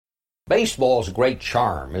Baseball's great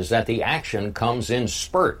charm is that the action comes in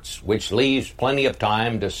spurts, which leaves plenty of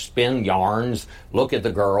time to spin yarns, look at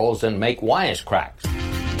the girls, and make wisecracks.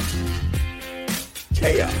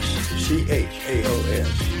 Chaos,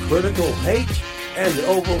 C-H-A-O-S, critical hate, and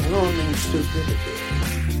overwhelming stupidity.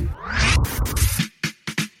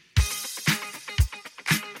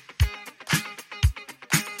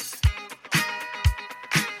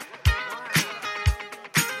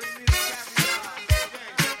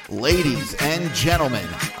 Ladies and gentlemen,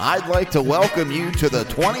 I'd like to welcome you to the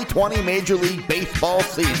 2020 Major League Baseball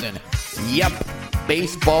season. Yep,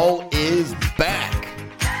 baseball is back.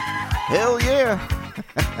 Hell yeah.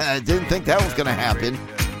 I didn't think that was going to happen.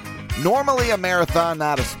 Normally a marathon,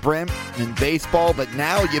 not a sprint in baseball, but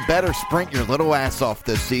now you better sprint your little ass off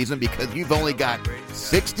this season because you've only got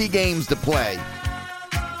 60 games to play.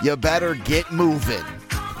 You better get moving.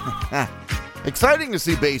 Exciting to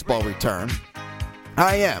see baseball return.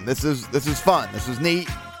 I am. This is fun. This is neat.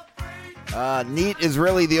 Neat is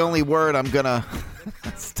really the only word I'm going to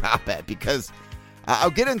stop at because I'll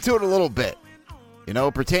get into it a little bit. You know,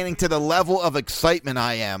 pertaining to the level of excitement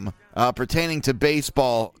I am, pertaining to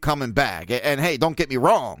baseball coming back. And hey, don't get me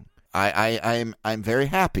wrong. I'm very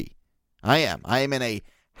happy. I am. I am in a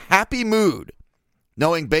happy mood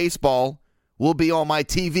knowing baseball will be on my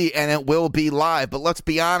TV and it will be live. But let's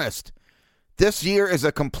be honest. This year is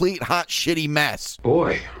a complete hot, shitty mess.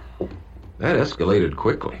 Boy, that escalated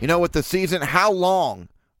quickly. You know, with the season, how long?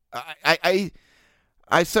 I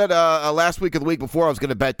said last week or the week before I was going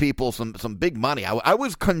to bet people some big money. I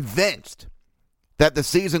was convinced that the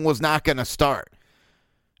season was not going to start.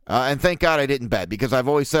 And thank God I didn't bet because I've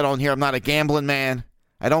always said on here I'm not a gambling man.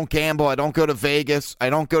 I don't gamble. I don't go to Vegas.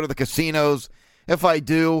 I don't go to the casinos. If I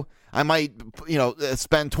do, I might,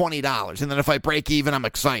 spend $20. And then if I break even, I'm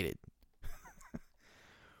excited.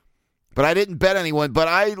 But I didn't bet anyone, but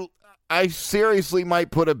I seriously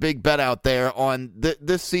might put a big bet out there on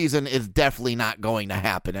this season is definitely not going to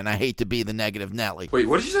happen, and I hate to be the negative Nelly. Wait,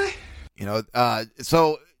 what did you say?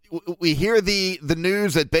 So we hear the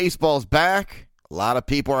news that baseball's back. A lot of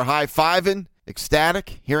people are high-fiving,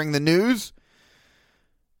 ecstatic, hearing the news.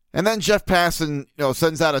 And then Jeff Passan,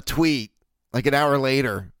 sends out a tweet like an hour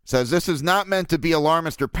later, says, "This is not meant to be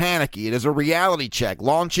alarmist or panicky. It is a reality check.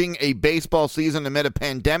 Launching a baseball season amid a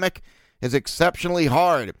pandemic is exceptionally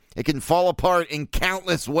hard. It can fall apart in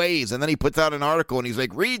countless ways." And then he puts out an article and he's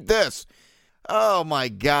like, read this. Oh my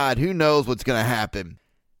God, who knows what's going to happen?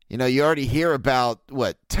 You already hear about,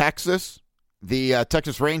 Texas? The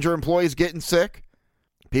Texas Ranger employees getting sick.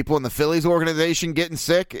 People in the Phillies organization getting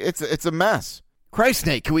sick. It's a mess. Christ,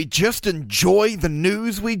 Nate, can we just enjoy the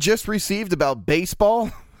news we just received about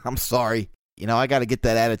baseball? I'm sorry. I got to get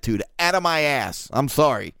that attitude out of my ass. I'm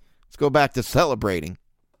sorry. Let's go back to celebrating.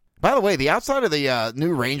 By the way, the outside of the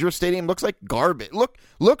new Ranger Stadium looks like garbage.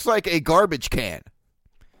 Looks like a garbage can.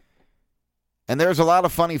 And there's a lot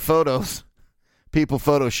of funny photos people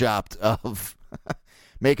photoshopped of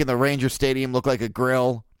making the Ranger Stadium look like a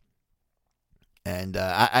grill. And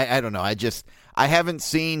I don't know. I haven't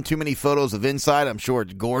seen too many photos of inside. I'm sure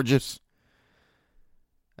it's gorgeous.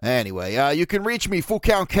 Anyway, you can reach me,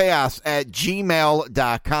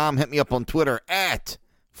 fullcountchaos@gmail.com. Hit me up on Twitter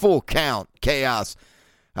 @fullcountchaos.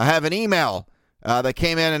 I have an email that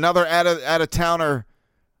came in, another out-of-towner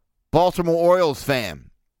Baltimore Orioles fan.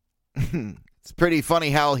 It's pretty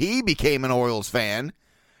funny how he became an Orioles fan.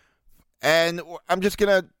 And I'm just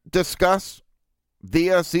going to discuss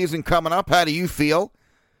the season coming up. How do you feel?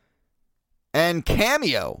 And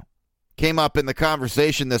Cameo came up in the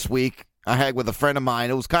conversation this week I had with a friend of mine.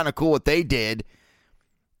 It was kind of cool what they did.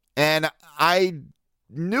 And I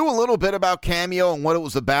knew a little bit about Cameo and what it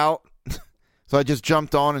was about. So I just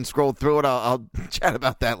jumped on and scrolled through it. I'll chat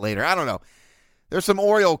about that later. I don't know. There's some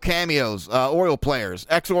Oriole cameos, Oriole players,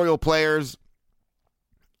 ex-Oriole players.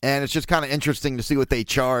 And it's just kind of interesting to see what they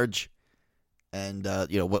charge and,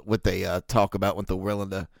 what they talk about, what they're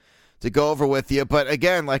willing to go over with you. But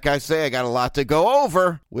again, like I say, I got a lot to go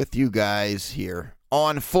over with you guys here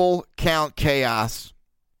on Full Count Chaos.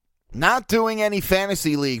 Not doing any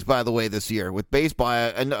fantasy leagues, by the way, this year with baseball.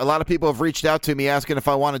 And a lot of people have reached out to me asking if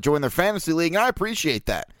I want to join their fantasy league, and I appreciate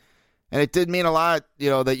that. And it did mean a lot,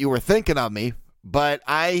 that you were thinking of me. But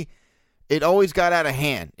it always got out of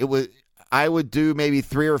hand. I would do maybe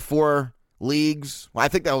 3 or 4 leagues. Well, I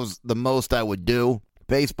think that was the most I would do.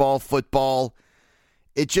 Baseball, football.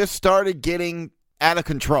 It just started getting out of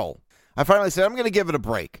control. I finally said, I'm going to give it a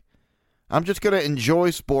break. I'm just going to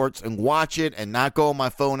enjoy sports and watch it and not go on my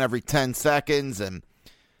phone every 10 seconds and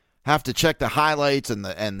have to check the highlights and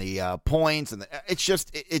the points. And it's just,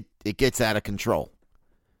 it gets out of control.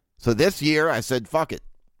 So this year I said, fuck it.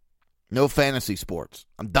 No fantasy sports.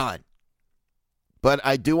 I'm done. But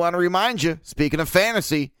I do want to remind you, speaking of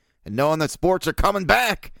fantasy and knowing that sports are coming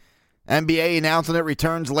back, NBA announcing it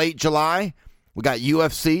returns late July. We got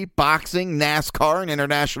UFC, boxing, NASCAR, and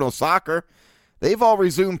international soccer. They've all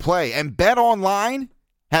resumed play. And BetOnline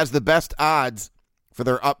has the best odds for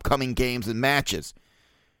their upcoming games and matches.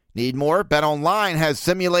 Need more? BetOnline has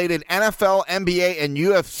simulated NFL, NBA, and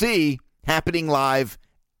UFC happening live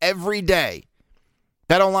every day.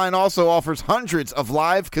 BetOnline also offers hundreds of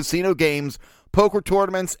live casino games, poker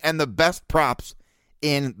tournaments, and the best props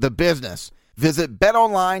in the business. Visit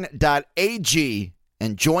betonline.ag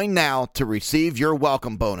and join now to receive your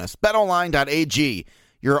welcome bonus. betonline.ag,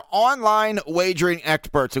 your online wagering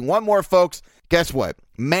experts. And one more, folks, guess what?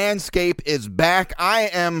 Manscaped is back. I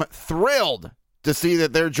am thrilled to see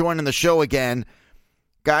that they're joining the show again.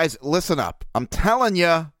 Guys, listen up. I'm telling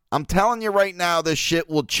you right now, this shit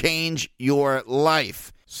will change your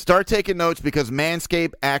life. Start taking notes because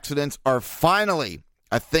Manscaped accidents are finally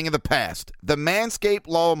a thing of the past. The Manscaped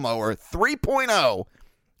Lawnmower 3.0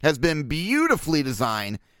 has been beautifully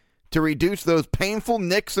designed to reduce those painful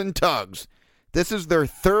nicks and tugs. This is their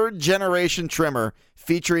third generation trimmer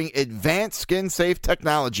featuring advanced skin-safe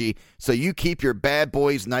technology so you keep your bad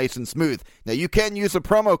boys nice and smooth. Now, you can use the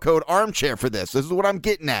promo code ARMCHAIR for this. This is what I'm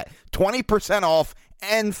getting at. 20% off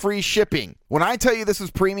and free shipping. When I tell you this is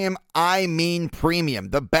premium, I mean premium.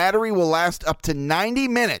 The battery will last up to 90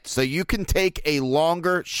 minutes, so you can take a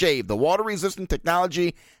longer shave. The water-resistant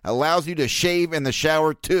technology allows you to shave in the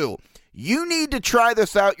shower, too. You need to try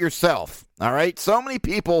this out yourself, all right? So many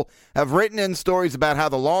people have written in stories about how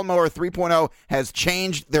the Lawnmower 3.0 has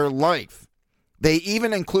changed their life. They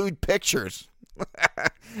even include pictures.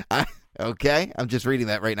 Okay, I'm just reading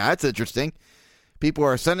that right now. That's interesting. People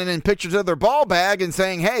are sending in pictures of their ball bag and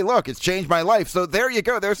saying, hey, look, it's changed my life. So there you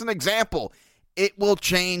go. There's an example. It will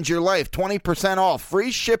change your life. 20% off.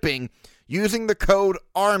 Free shipping using the code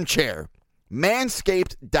ARMCHAIR.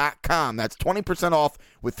 Manscaped.com. That's 20% off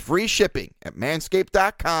with free shipping at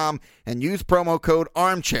Manscaped.com and use promo code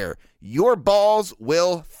ARMCHAIR. Your balls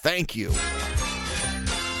will thank you.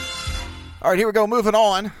 All right, here we go. Moving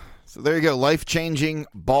on. So there you go. Life-changing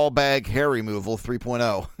ball bag hair removal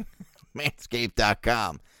 3.0.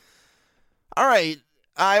 Manscaped.com. All right.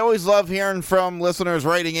 I always love hearing from listeners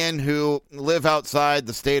writing in who live outside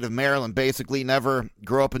the state of Maryland, basically never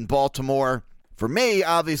grew up in Baltimore. For me,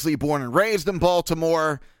 obviously born and raised in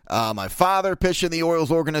Baltimore. My father pitched in the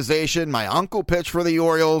Orioles organization. My uncle pitched for the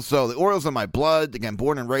Orioles. So the Orioles are my blood. Again,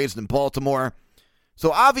 born and raised in Baltimore.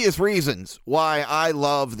 So obvious reasons why I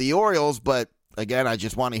love the Orioles. But again, I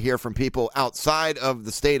just want to hear from people outside of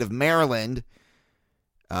the state of Maryland.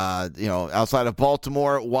 Outside of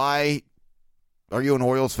Baltimore, why are you an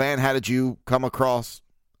Orioles fan? How did you come across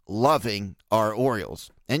loving our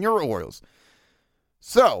Orioles and your Orioles?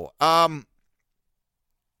 So,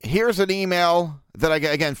 here's an email that I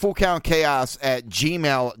get, again,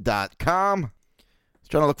 fullcountchaos@gmail.com. I was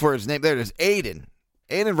trying to look for his name. There it is, Aiden.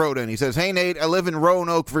 Aiden wrote in. He says, hey, Nate, I live in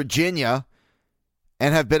Roanoke, Virginia,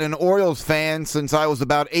 and have been an Orioles fan since I was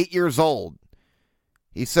about 8 years old.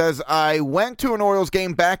 He says, I went to an Orioles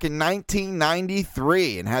game back in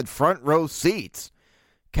 1993 and had front row seats.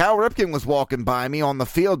 Cal Ripken was walking by me on the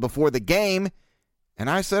field before the game, and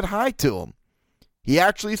I said hi to him. He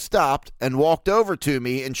actually stopped and walked over to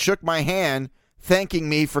me and shook my hand, thanking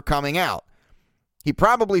me for coming out. He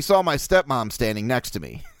probably saw my stepmom standing next to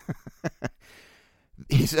me.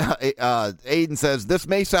 Aiden says, this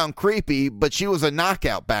may sound creepy, but she was a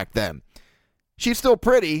knockout back then. She's still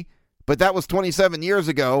pretty, but that was 27 years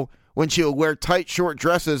ago when she would wear tight, short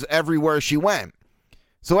dresses everywhere she went.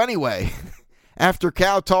 So anyway, after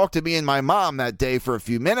Cal talked to me and my mom that day for a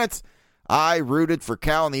few minutes, I rooted for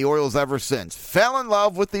Cal and the Orioles ever since. Fell in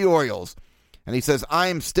love with the Orioles. And he says, I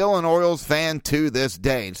am still an Orioles fan to this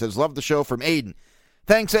day. He says, love the show from Aiden.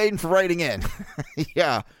 Thanks, Aiden, for writing in.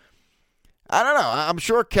 Yeah. I don't know. I'm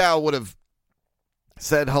sure Cal would have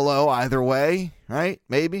said hello either way, right?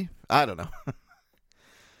 Maybe. I don't know.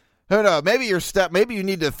 Who knows? Maybe you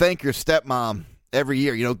need to thank your stepmom every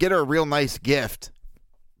year. Get her a real nice gift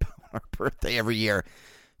on her birthday every year.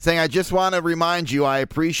 Saying, I just want to remind you I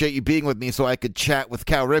appreciate you being with me so I could chat with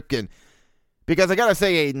Cal Ripken. Because I got to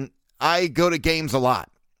say, Aiden, I go to games a lot.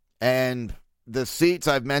 And the seats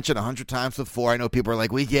I've mentioned 100 times before. I know people are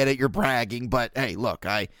like, we get it, you're bragging. But, hey, look,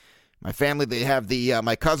 my family, they have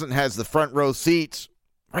my cousin has the front row seats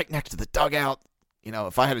right next to the dugout.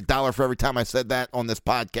 If I had $1 for every time I said that on this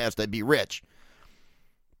podcast, I'd be rich.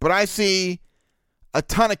 But I see a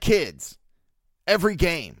ton of kids every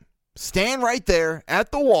game stand right there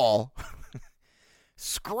at the wall,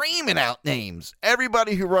 screaming out names,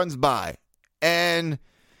 everybody who runs by. And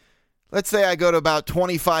let's say I go to about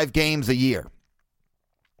 25 games a year.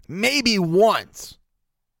 Maybe once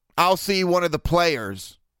I'll see one of the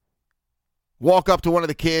players walk up to one of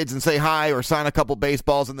the kids and say hi or sign a couple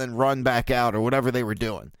baseballs and then run back out or whatever they were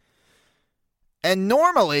doing. And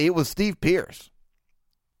normally it was Steve Pearce.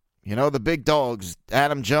 You know, the big dogs,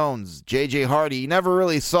 Adam Jones, J.J. Hardy. You never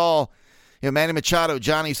really saw, Manny Machado,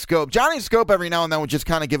 Johnny Scope. Johnny Scope every now and then would just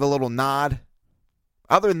kind of give a little nod.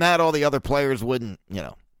 Other than that, all the other players wouldn't,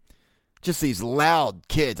 just these loud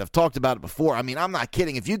kids. I've talked about it before. I mean, I'm not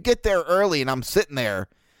kidding. If you get there early and I'm sitting there,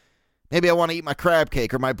 maybe I want to eat my crab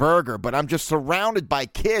cake or my burger, but I'm just surrounded by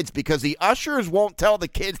kids because the ushers won't tell the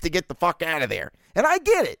kids to get the fuck out of there. And I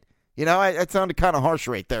get it. That sounded kind of harsh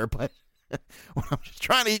right there, but when I'm just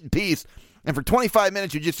trying to eat in peace, and for 25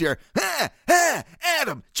 minutes you just hear,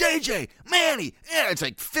 Adam, JJ, Manny. Yeah, it's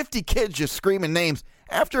like 50 kids just screaming names.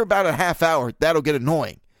 After about a half hour, that'll get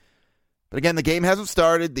annoying. But again, the game hasn't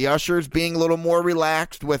started. The ushers being a little more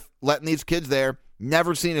relaxed with letting these kids there.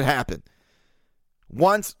 Never seen it happen.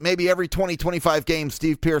 Once, maybe every 20, 25 games,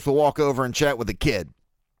 Steve Pearce will walk over and chat with a kid.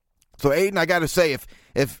 So, Aiden, I got to say,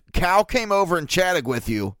 if Cal came over and chatted with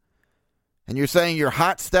you, and you're saying your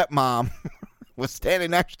hot stepmom was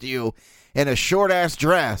standing next to you in a short-ass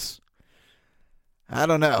dress, I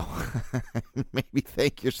don't know. Maybe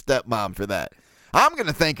thank your stepmom for that. I'm going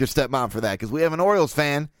to thank your stepmom for that because we have an Orioles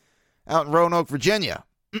fan out in Roanoke, Virginia.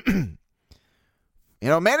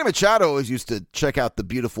 Manny Machado always used to check out the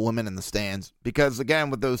beautiful women in the stands because, again,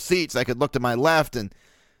 with those seats, I could look to my left and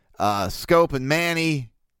Scope and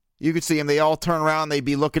Manny, you could see them. They all turn around. They'd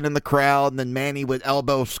be looking in the crowd, and then Manny would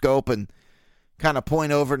elbow Scope and kind of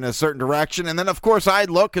point over in a certain direction. And then, of course, I'd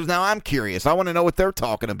look because now I'm curious. I want to know what they're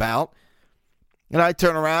talking about. And I'd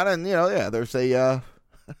turn around and,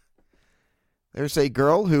 there's a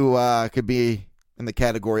girl who could be in the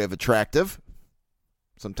category of attractive.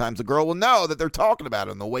 Sometimes a girl will know that they're talking about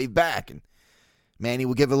it and they'll wave back. And Manny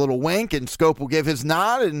will give a little wink and Scope will give his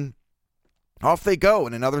nod and off they go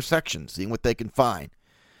in another section, seeing what they can find.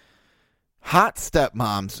 Hot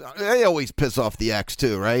stepmoms, they always piss off the ex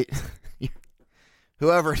too, right?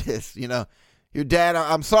 Whoever it is, your dad,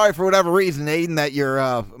 I'm sorry for whatever reason, Aiden, that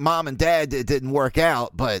your mom and dad didn't work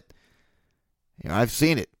out, but I've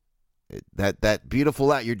seen it. That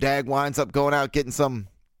beautiful out. Your dad winds up going out getting some.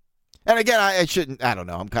 And again, I don't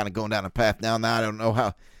know. I'm kind of going down a path now. Now I don't know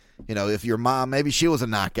how, if your mom, maybe she was a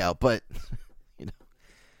knockout, but,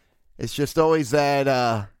 it's just always that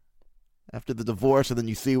after the divorce and then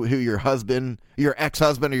you see who your husband, your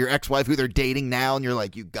ex-husband or your ex-wife, who they're dating now, and you're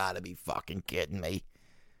like, you got to be fucking kidding me.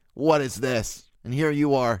 What is this? And here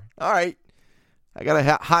you are. All right. I got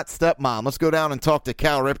a hot stepmom. Let's go down and talk to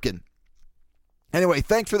Cal Ripken. Anyway,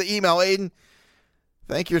 thanks for the email, Aiden.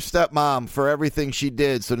 Thank your stepmom for everything she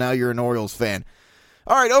did, so now you're an Orioles fan.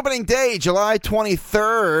 All right, opening day, July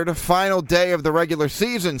 23rd, final day of the regular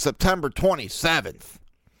season, September 27th.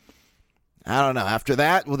 I don't know. After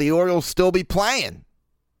that, will the Orioles still be playing?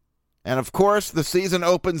 And, of course, the season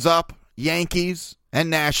opens up, Yankees and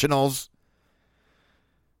Nationals.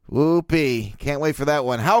 Whoopee. Can't wait for that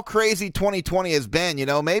one. How crazy 2020 has been,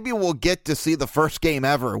 Maybe we'll get to see the first game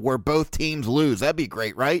ever where both teams lose. That'd be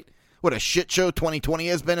great, right? What a shit show 2020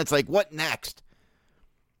 has been. It's like, what next?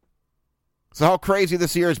 So how crazy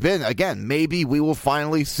this year has been. Again, maybe we will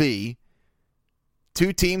finally see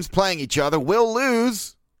two teams playing each other will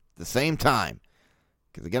lose at the same time.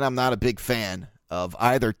 Because, again, I'm not a big fan of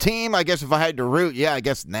either team. I guess if I had to root, I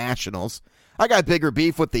guess Nationals. I got bigger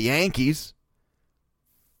beef with the Yankees.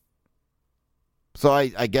 So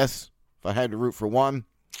I guess if I had to root for one,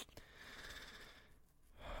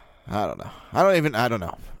 I don't know. I don't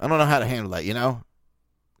know. I don't know how to handle that,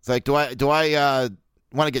 It's like, do I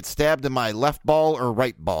want to get stabbed in my left ball or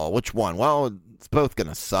right ball? Which one? Well, it's both going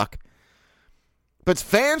to suck. But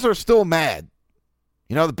fans are still mad.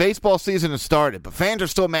 The baseball season has started, but fans are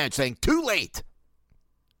still mad, saying, too late.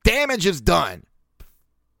 Damage is done.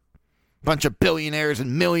 Bunch of billionaires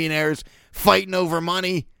and millionaires fighting over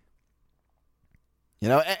money.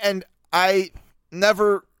 And I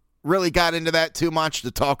never really got into that too much to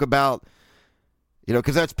talk about,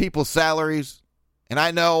 because that's people's salaries. And I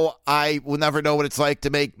know I will never know what it's like to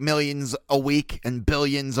make millions a week and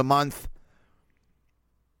billions a month.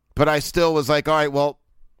 But I still was like, all right, well,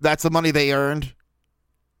 that's the money they earned.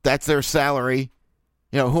 That's their salary.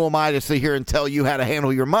 Who am I to sit here and tell you how to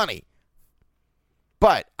handle your money?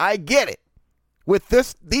 But I get it. With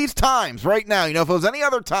these times right now, if it was any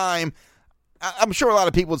other time, I'm sure a lot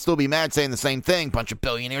of people would still be mad saying the same thing. Bunch of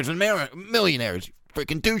billionaires and millionaires,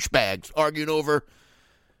 freaking douchebags, arguing over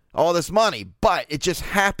all this money, but it just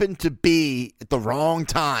happened to be at the wrong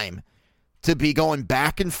time to be going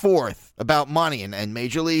back and forth about money. And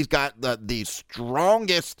Major League's got the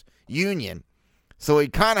strongest union. So he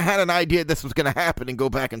kind of had an idea this was going to happen and go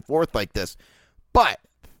back and forth like this. But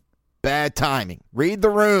bad timing. Read the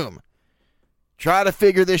room. Try to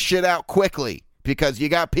figure this shit out quickly because you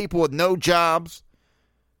got people with no jobs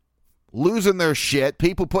losing their shit,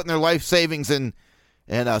 people putting their life savings in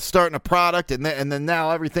and starting a product, and then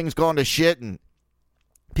now everything's gone to shit, and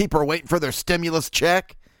people are waiting for their stimulus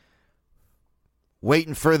check,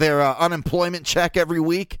 waiting for their unemployment check every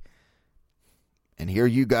week. And here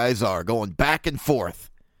you guys are going back and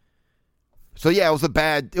forth. So yeah, it was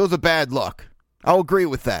a bad look. I'll agree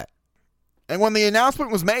with that. And when the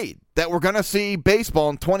announcement was made that we're going to see baseball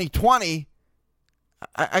in 2020,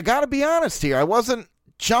 I got to be honest here. I wasn't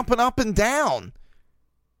jumping up and down,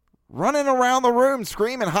 running around the room,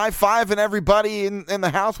 screaming, high-fiving everybody in the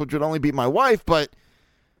house, which would only be my wife, but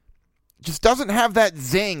just doesn't have that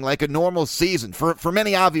zing like a normal season for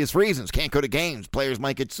many obvious reasons. Can't go to games. Players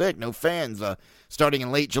might get sick. No fans. Starting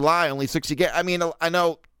in late July, only 60 games. I mean, I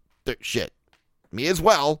know shit. Me as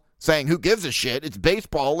well, saying who gives a shit? It's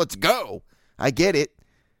baseball. Let's go. I get it.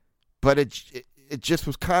 But it just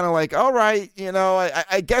was kind of like, all right,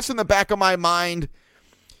 I guess in the back of my mind,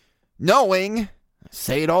 knowing, I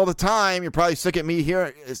say it all the time, you're probably sick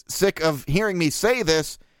of hearing me say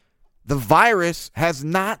this, the virus has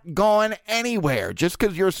not gone anywhere just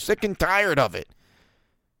because you're sick and tired of it.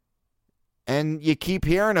 And you keep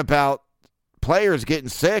hearing about players getting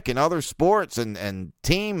sick in other sports and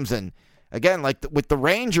teams. And again, like with the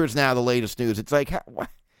Rangers now, the latest news, it's like,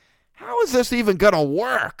 how is this even going to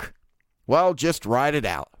work? Well, just ride it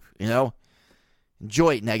out,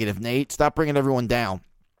 Enjoy it, Negative Nate. Stop bringing everyone down.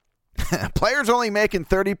 Players only making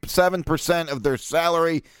 37% of their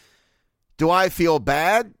salary. Do I feel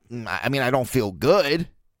bad? I mean, I don't feel good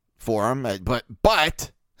for them, but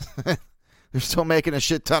they're still making a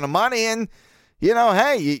shit ton of money, and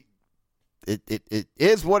hey, it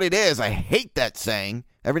is what it is. I hate that saying.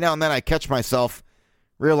 Every now and then I catch myself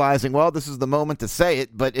realizing, well, this is the moment to say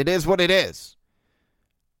it, but it is what it is.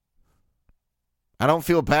 I don't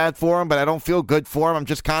feel bad for them, but I don't feel good for them. I'm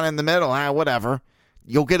just kind of in the middle. Whatever.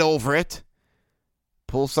 You'll get over it.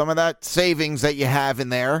 Pull some of that savings that you have in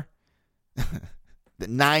there, the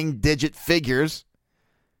 9-digit figures,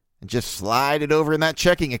 and just slide it over in that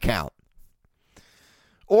checking account.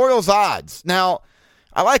 Orioles odds. Now,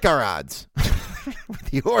 I like our odds.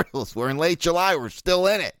 With the Orioles, we're in late July. We're still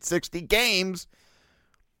in it. 60 games.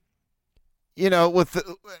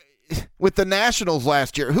 With the Nationals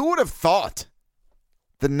last year, who would have thought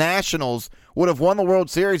the Nationals would have won the World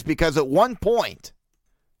Series? Because at one point,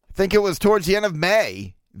 I think it was towards the end of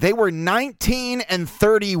May, they were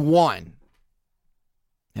 19-31.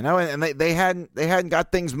 And they hadn't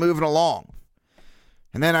got things moving along.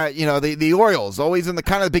 And then the Orioles, always in the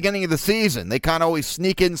kind of the beginning of the season, they kind of always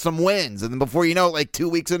sneak in some wins, and then before you know it, like 2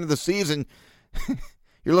 weeks into the season,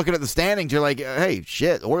 you're looking at the standings, you're like, hey,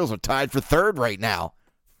 shit, the Orioles are tied for third right now.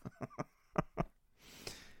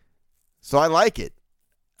 So I like it.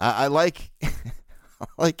 I like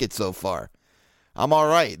it so far. I'm all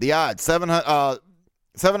right. The odds,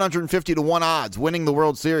 750 to 1 odds, winning the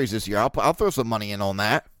World Series this year. I'll throw some money in on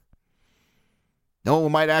that. No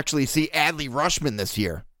one might actually see Adley Rutschman this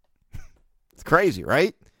year. It's crazy,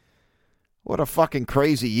 right? What a fucking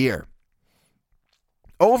crazy year.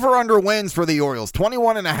 Over-under wins for the Orioles,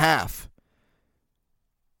 21.5.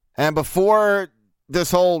 And before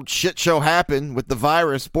this whole shit show happened with the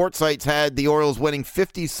virus, sports sites had the Orioles winning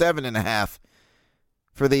 57.5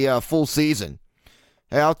 for the full season.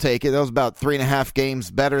 Hey, I'll take it. That was about 3.5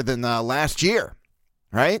 games better than last year,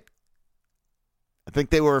 right? I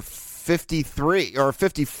think they were 53 or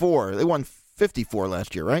 54. They won 54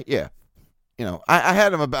 last year, right? Yeah. I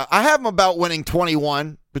have them about winning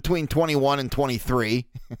 21, between 21 and 23.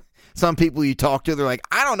 Some people you talk to, they're like,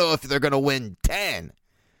 I don't know if they're going to win 10.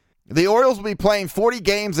 The Orioles will be playing 40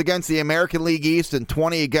 games against the American League East and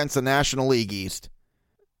 20 against the National League East.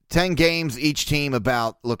 10 games each team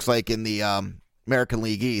looks like in the American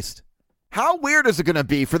League East. How weird is it going to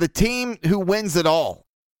be for the team who wins it all?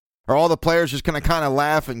 Are all the players just going to kind of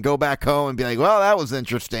laugh and go back home and be like, well, that was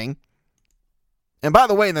interesting? And by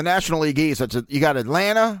the way, in the National League East, you got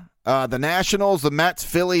Atlanta, the Nationals, the Mets,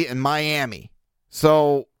 Philly, and Miami.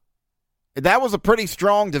 So that was a pretty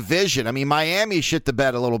strong division. I mean, Miami shit the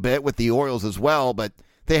bed a little bit with the Orioles as well, but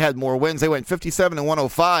they had more wins. They went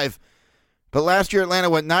 57-105. But last year,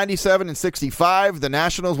 Atlanta went 97-65. The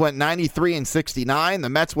Nationals went 93-69. The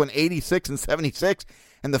Mets went 86-76.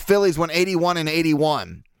 And the Phillies went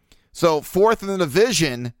 81-81. So fourth in the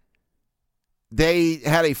division they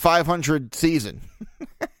had a 500 season.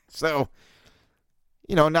 So,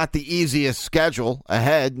 not the easiest schedule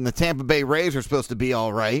ahead. And the Tampa Bay Rays are supposed to be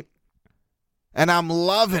all right. And I'm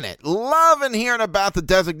loving it. Loving hearing about the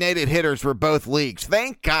designated hitters for both leagues.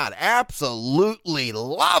 Thank God. Absolutely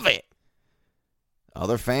love it.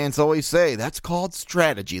 Other fans always say that's called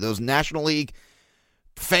strategy. Those National League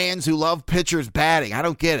fans who love pitchers batting. I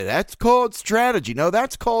don't get it. That's called strategy. No,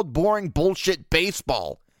 that's called boring bullshit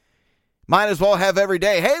baseball. Might as well have every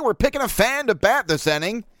day. Hey, we're picking a fan to bat this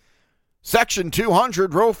inning. Section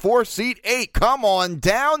 200, row 4, seat 8. Come on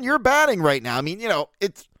down. You're batting right now. I mean,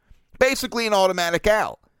 it's basically an automatic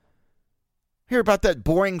out. Hear about that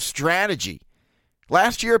boring strategy.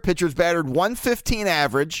 Last year, pitchers batted 115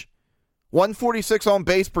 average, 146 on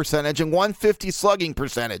base percentage, and 150 slugging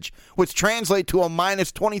percentage, which translate to a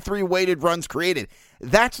minus 23 weighted runs created.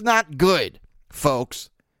 That's not good, folks.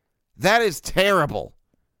 That is terrible.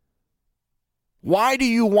 Why do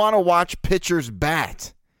you want to watch pitchers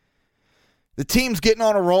bat? The team's getting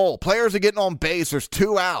on a roll. Players are getting on base. There's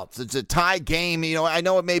 2 outs. It's a tie game. I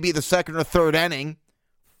know it may be the second or third inning.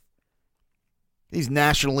 These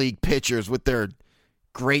National League pitchers with their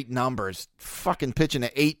great numbers, fucking pitching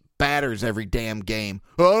to 8 batters every damn game.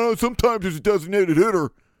 Oh, sometimes there's a designated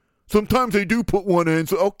hitter. Sometimes they do put one in.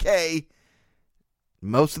 So, okay.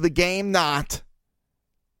 Most of the game, not.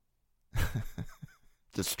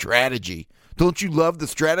 The strategy. Don't you love the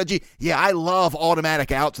strategy? Yeah, I love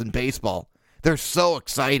automatic outs in baseball. They're so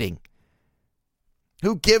exciting.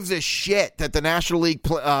 Who gives a shit that the National League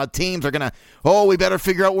teams are going to, we better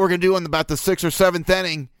figure out what we're going to do in about the 6th or 7th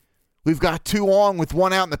inning. We've got 2 on with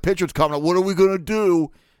 1 out and the pitcher's coming up. What are we going to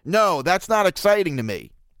do? No, that's not exciting to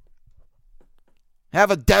me.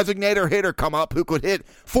 Have a designator hitter come up who could hit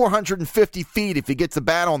 450 feet if he gets a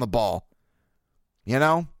bat on the ball.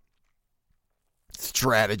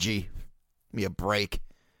 Strategy. Give me a break.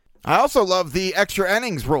 I also love the extra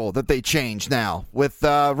innings rule that they changed now with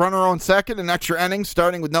runner on second and extra innings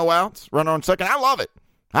starting with no outs, runner on second. I love it.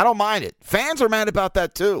 I don't mind it. Fans are mad about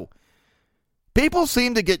that too. People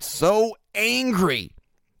seem to get so angry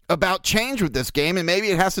about change with this game, and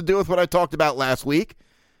maybe it has to do with what I talked about last week,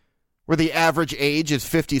 where the average age is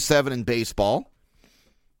 57 in baseball.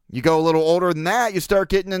 You go a little older than that, you start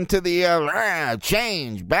getting into the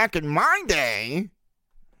change. Back in my day,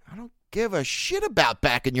 I don't give a shit about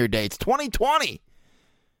back in your day. It's 2020.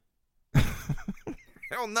 I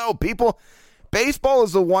don't know. Baseball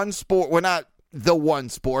is the one sport, well, not the one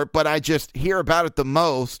sport, but I just hear about it the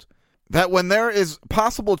most, that when there is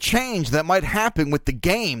possible change that might happen with the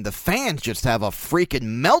game, the fans just have a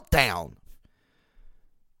freaking meltdown.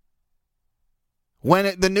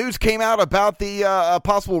 When the news came out about the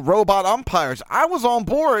possible robot umpires, I was on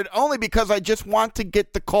board only because I just want to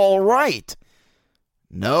get the call right.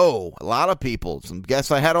 No, a lot of people, some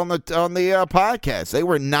guests I had on the podcast, they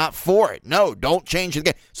were not for it. No, don't change the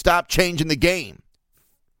game. Stop changing the game.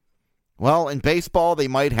 Well, in baseball, they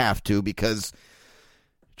might have to because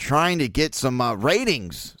trying to get some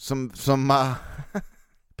ratings, some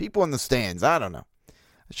people in the stands. I don't know.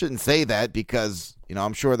 I shouldn't say that because,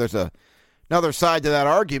 I'm sure there's another side to that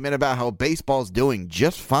argument about how baseball's doing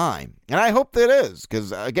just fine. And I hope that is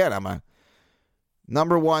because, again, I'm a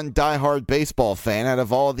number one diehard baseball fan out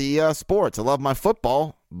of all the sports. I love my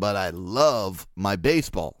football, but I love my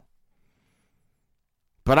baseball.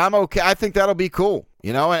 But I'm okay. I think that'll be cool,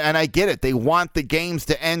 and I get it. They want the games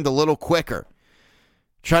to end a little quicker.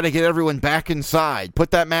 Try to get everyone back inside.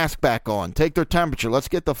 Put that mask back on. Take their temperature. Let's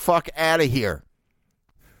get the fuck out of here.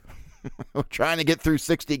 We're trying to get through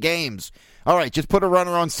 60 games. All right, just put a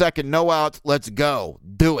runner on second. No outs. Let's go.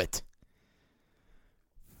 Do it.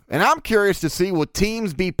 And I'm curious to see will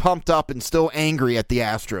teams be pumped up and still angry at the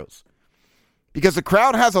Astros. Because the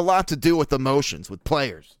crowd has a lot to do with emotions, with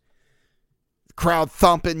players. The crowd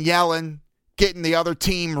thumping, yelling, getting the other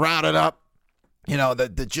team routed up.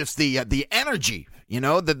 The energy.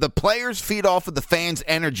 The players feed off of the fans'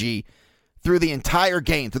 energy through the entire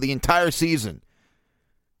game, through the entire season.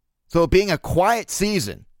 So being a quiet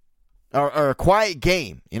season or a quiet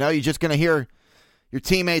game, you're just going to hear your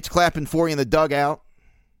teammates clapping for you in the dugout.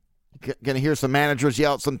 You're going to hear some managers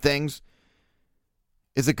yell out some things.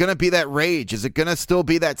 Is it going to be that rage? Is it going to still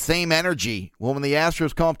be that same energy? Well, when the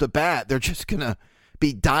Astros come up to bat, they're just going to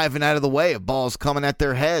be diving out of the way of balls coming at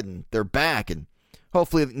their head and their back. And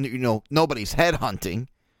hopefully, nobody's head hunting.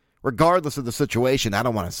 Regardless of the situation, I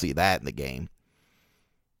don't want to see that in the game.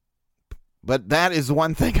 But that is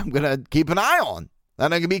one thing I'm going to keep an eye on. That I'm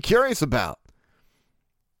going to be curious about.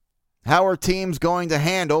 How are teams going to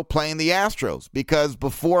handle playing the Astros? Because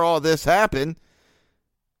before all this happened,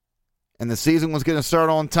 and the season was going to start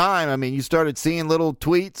on time, I mean, you started seeing little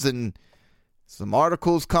tweets and some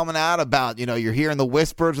articles coming out about, you're hearing the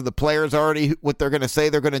whispers of the players already what they're going to say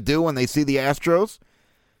they're going to do when they see the Astros.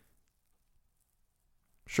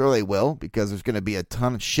 Sure they will, because there's going to be a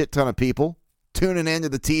shit ton of people tuning into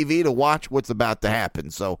the TV to watch what's about to happen.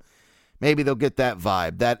 So maybe they'll get that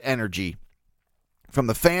vibe, that energy from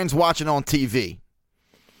the fans watching on TV.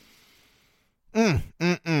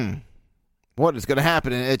 What is going to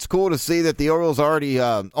happen? And it's cool to see that the Orioles are already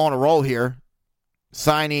on a roll here,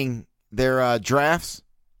 signing their drafts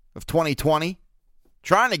of 2020,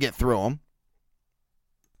 trying to get through them.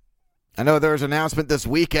 I know there was an announcement this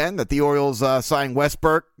weekend that the Orioles signed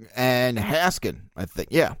Westbrook and Haskin, I think.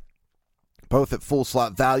 Yeah, both at full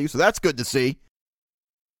slot value, so that's good to see.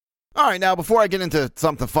 All right, now before I get into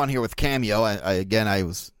something fun here with Cameo, I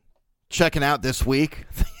was checking out this week.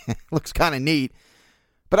 Looks kind of neat.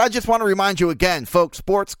 But I just want to remind you again, folks,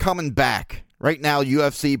 sports coming back. Right now,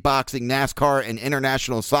 UFC, boxing, NASCAR, and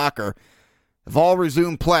international soccer have all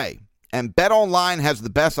resumed play. And BetOnline has the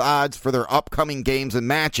best odds for their upcoming games and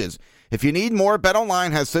matches. If you need more,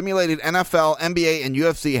 BetOnline has simulated NFL, NBA, and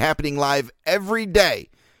UFC happening live every day.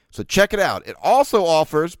 So check it out.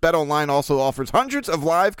 BetOnline also offers hundreds of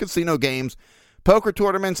live casino games, poker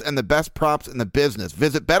tournaments, and the best props in the business.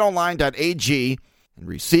 Visit betonline.ag and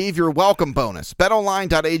receive your welcome bonus.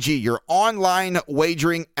 BetOnline.ag, your online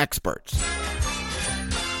wagering experts.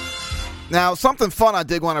 Now, something fun I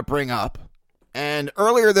did want to bring up. And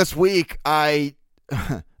earlier this week, a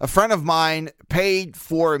friend of mine paid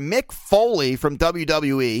for Mick Foley from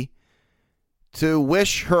WWE to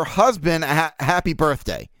wish her husband a happy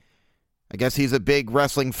birthday. I guess he's a big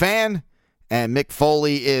wrestling fan, and Mick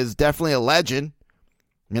Foley is definitely a legend.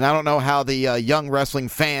 I mean, I don't know how the young wrestling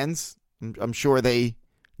fans, I'm sure they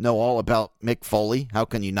know all about Mick Foley. How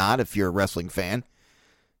can you not if you're a wrestling fan?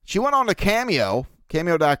 She went on to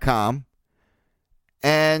Cameo.com,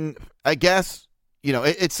 and I guess,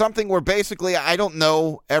 it's something where basically I don't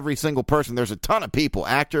know every single person. There's a ton of people,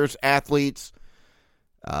 actors, athletes,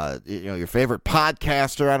 your favorite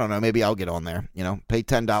podcaster. I don't know. Maybe I'll get on there. Pay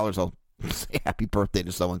 $10. I'll say happy birthday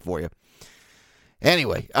to someone for you.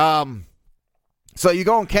 Anyway, so you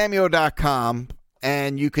go on Cameo.com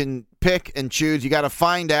and you can pick and choose. You got to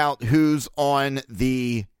find out who's on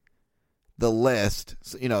the list.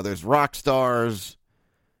 So, there's rock stars.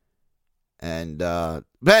 And, but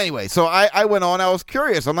anyway, so I went on. I was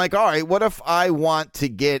curious. I'm like, all right, what if I want to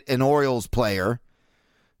get an Orioles player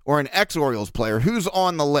or an ex-Orioles player? Who's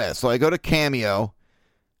on the list? So I go to Cameo.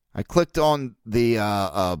 I clicked on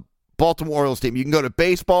the Baltimore Orioles team. You can go to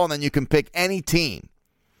baseball, and then you can pick any team.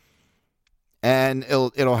 And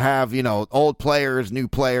it'll have, old players, new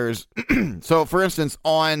players. So, for instance,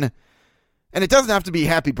 and it doesn't have to be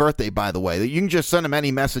happy birthday, by the way. You can just send them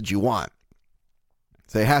any message you want.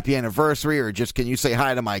 Say happy anniversary, or just can you say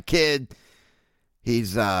hi to my kid?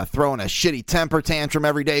 He's throwing a shitty temper tantrum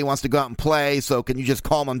every day. He wants to go out and play, so can you just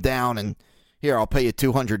calm him down? And here, I'll pay you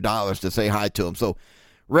 $200 to say hi to him. So,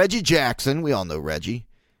 Reggie Jackson, we all know Reggie.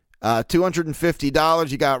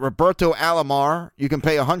 $250. You got Roberto Alomar. You can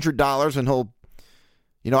pay $100 and he'll,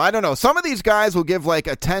 I don't know. Some of these guys will give like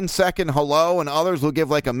a 10-second hello and others will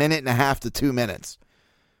give like a minute and a half to 2 minutes.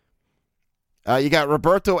 You got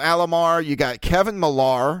Roberto Alomar. You got Kevin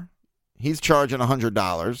Millar. He's charging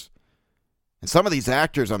 $100. And some of these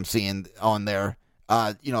actors I'm seeing on there,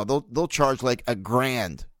 they'll charge like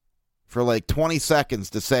 $1,000 for like 20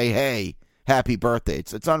 seconds to say, hey, happy birthday.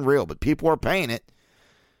 It's unreal, but people are paying it.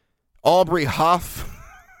 Aubrey Huff,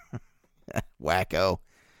 wacko,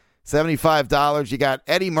 $75. You got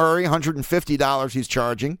Eddie Murray, $150 he's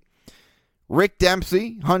charging. Rick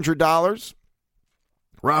Dempsey, $100.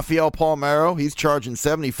 Rafael Palmeiro, he's charging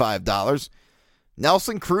 $75.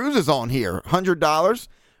 Nelson Cruz is on here, $100.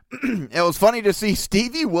 It was funny to see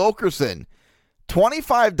Stevie Wilkerson,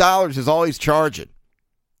 $25 is all he's charging.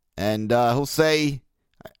 And he'll say,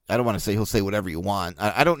 I don't want to say he'll say whatever you want.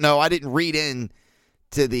 I don't know. I didn't read in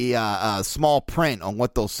to the small print on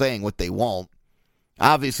what they'll say and what they won't.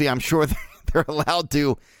 Obviously, I'm sure they're allowed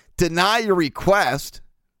to deny your request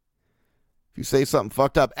if you say something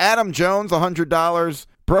fucked up. Adam Jones, $100.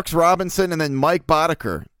 Brooks Robinson, and then Mike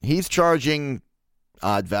Boddicker. He's charging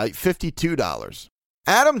odd value, $52.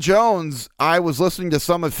 Adam Jones, I was listening to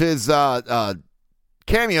some of his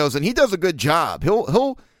cameos, and he does a good job.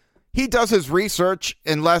 He does his research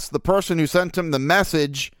unless the person who sent him the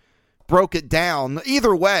message broke it down.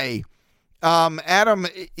 Either way, Adam,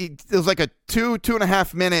 it was like a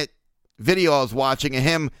 2.5 minute video I was watching of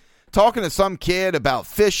him talking to some kid about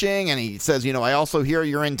fishing, and he says, I also hear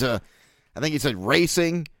you're into, I think he said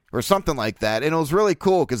racing, or something like that. And it was really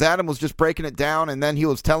cool because Adam was just breaking it down, and then he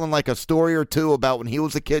was telling like a story or two about when he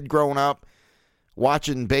was a kid growing up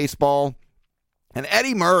watching baseball. And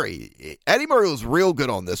Eddie Murray was real good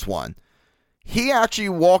on this one. He actually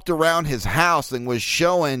walked around his house and was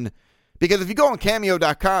showing, because if you go on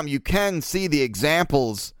Cameo.com, you can see the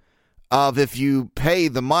examples of, if you pay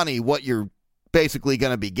the money, what you're basically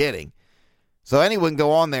going to be getting. So anyone can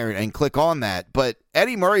go on there and click on that. But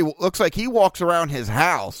Eddie Murray looks like he walks around his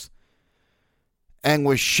house and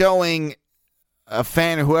was showing a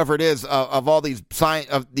fan or whoever it is of all these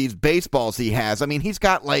these baseballs he has. I mean, he's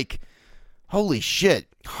got like, holy shit,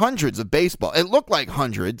 hundreds of baseball. It looked like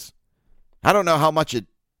hundreds. I don't know how much it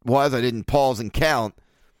was. I didn't pause and count.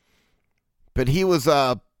 But he was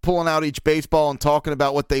pulling out each baseball and talking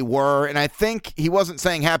about what they were. And I think he wasn't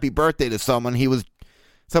saying happy birthday to someone.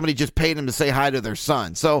 Somebody just paid him to say hi to their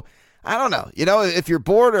son. So I don't know. You know, if you're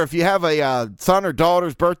bored, or if you have a son or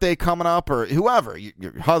daughter's birthday coming up, or whoever,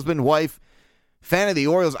 your husband, wife, fan of the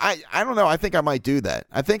Orioles, I don't know. I think I might do that.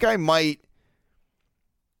 I think I might,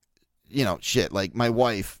 you know, shit, like my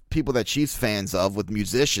wife, people that she's fans of with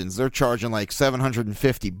musicians, they're charging like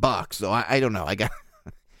 $750. So I don't know. I got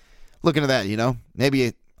looking at that, you know.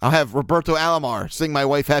 Maybe I'll have Roberto Alomar sing my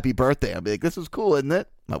wife happy birthday. I'll be like, this is cool, isn't it?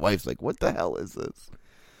 My wife's like, what the hell is this?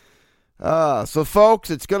 So,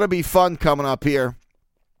 folks, it's going to be fun coming up here.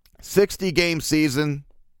 60-game season.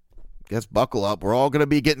 Guess buckle up. We're all going to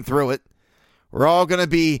be getting through it. We're all going to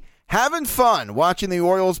be having fun watching the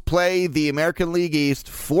Orioles play the American League East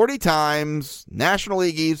 40 times, National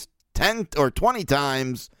League East 10 or 20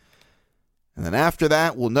 times. And then after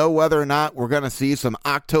that, we'll know whether or not we're going to see some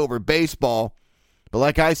October baseball. But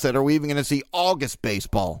like I said, are we even going to see August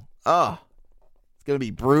baseball? It's going to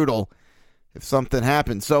be brutal if something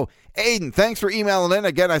happens. So, Aiden, thanks for emailing in.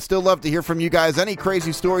 Again, I still love to hear from you guys. Any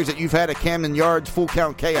crazy stories that you've had at Camden Yards,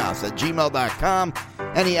 fullcountchaos@gmail.com.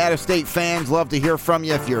 Any out-of-state fans, love to hear from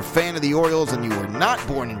you. If you're a fan of the Orioles and you were not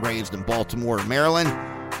born and raised in Baltimore or Maryland,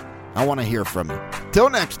 I want to hear from you. Till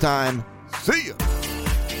next time, see ya.